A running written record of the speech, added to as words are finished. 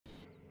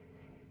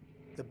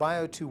The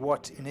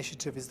Biowatt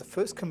initiative is the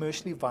first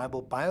commercially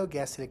viable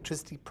biogas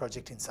electricity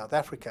project in South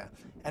Africa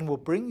and will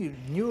bring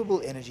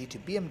renewable energy to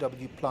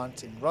BMW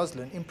plant in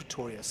Roslyn in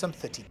Pretoria, some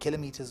 30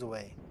 kilometers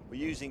away. We're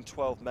using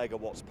 12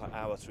 megawatts per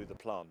hour through the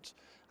plant,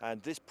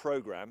 and this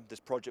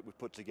project we've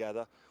put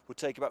together, will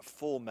take about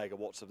 4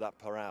 megawatts of that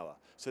per hour.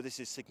 So this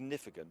is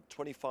significant.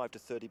 25 to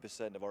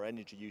 30% of our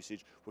energy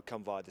usage would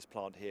come via this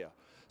plant here.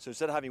 So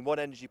instead of having one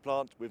energy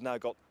plant, we've now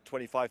got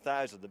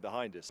 25,000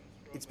 behind us.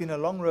 It's been a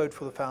long road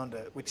for the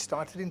founder, which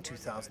started in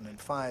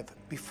 2005,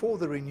 before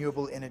the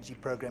renewable energy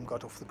program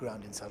got off the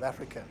ground in South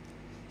Africa.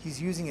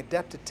 He's using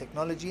adapted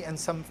technology and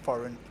some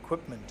foreign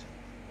equipment.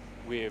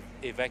 We're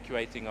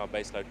evacuating our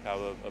baseload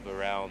power of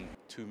around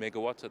 2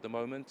 megawatts at the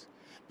moment.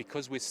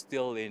 Because we're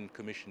still in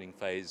commissioning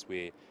phase,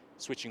 we're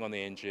switching on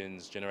the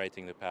engines,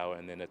 generating the power,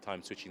 and then at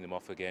times switching them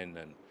off again.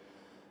 And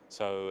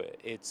so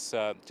it's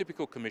a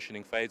typical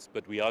commissioning phase,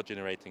 but we are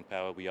generating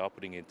power, we are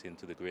putting it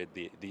into the grid,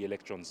 the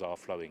electrons are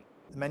flowing.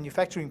 The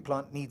manufacturing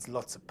plant needs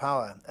lots of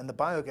power, and the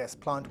biogas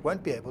plant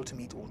won't be able to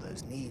meet all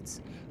those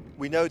needs.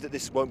 We know that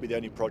this won't be the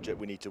only project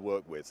we need to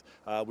work with.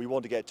 We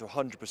want to get to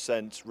 100%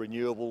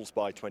 renewables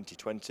by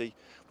 2020.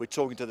 We're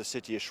talking to the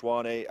city of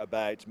Tshwane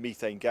about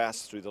methane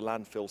gas through the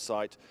landfill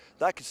site.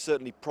 That could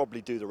certainly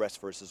probably do the rest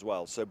for us as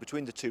well. So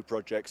between the two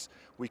projects,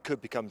 we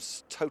could become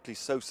totally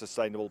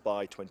sustainable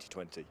by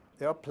 2020.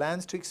 There are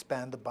plans to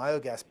expand the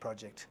biogas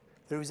project.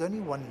 There is only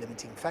one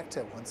limiting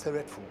factor once they're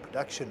at full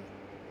production.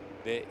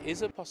 There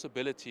is a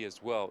possibility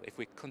as well, if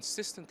we're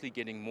consistently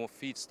getting more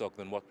feedstock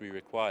than what we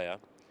require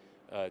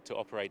to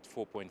operate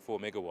 4.4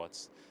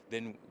 megawatts,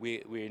 then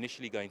we're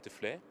initially going to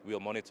flare. We'll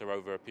monitor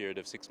over a period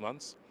of 6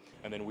 months,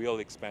 and then we'll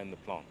expand the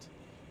plant.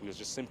 We'll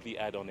just simply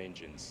add on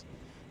engines.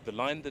 The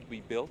line that we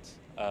built,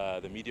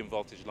 the medium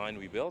voltage line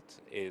we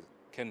built, it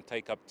can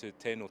take up to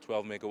 10 or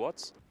 12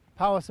 megawatts.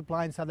 Power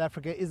supply in South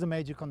Africa is a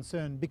major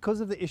concern because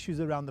of the issues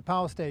around the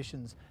power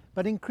stations.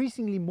 But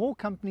increasingly more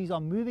companies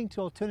are moving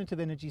to alternative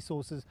energy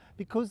sources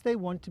because they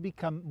want to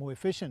become more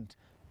efficient.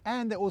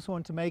 And they also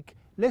want to make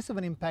less of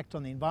an impact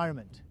on the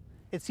environment.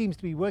 It seems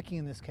to be working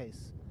in this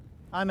case.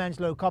 I'm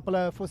Angelo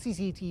Coppola for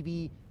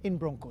CCTV in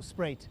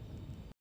Bronkhorstspruit.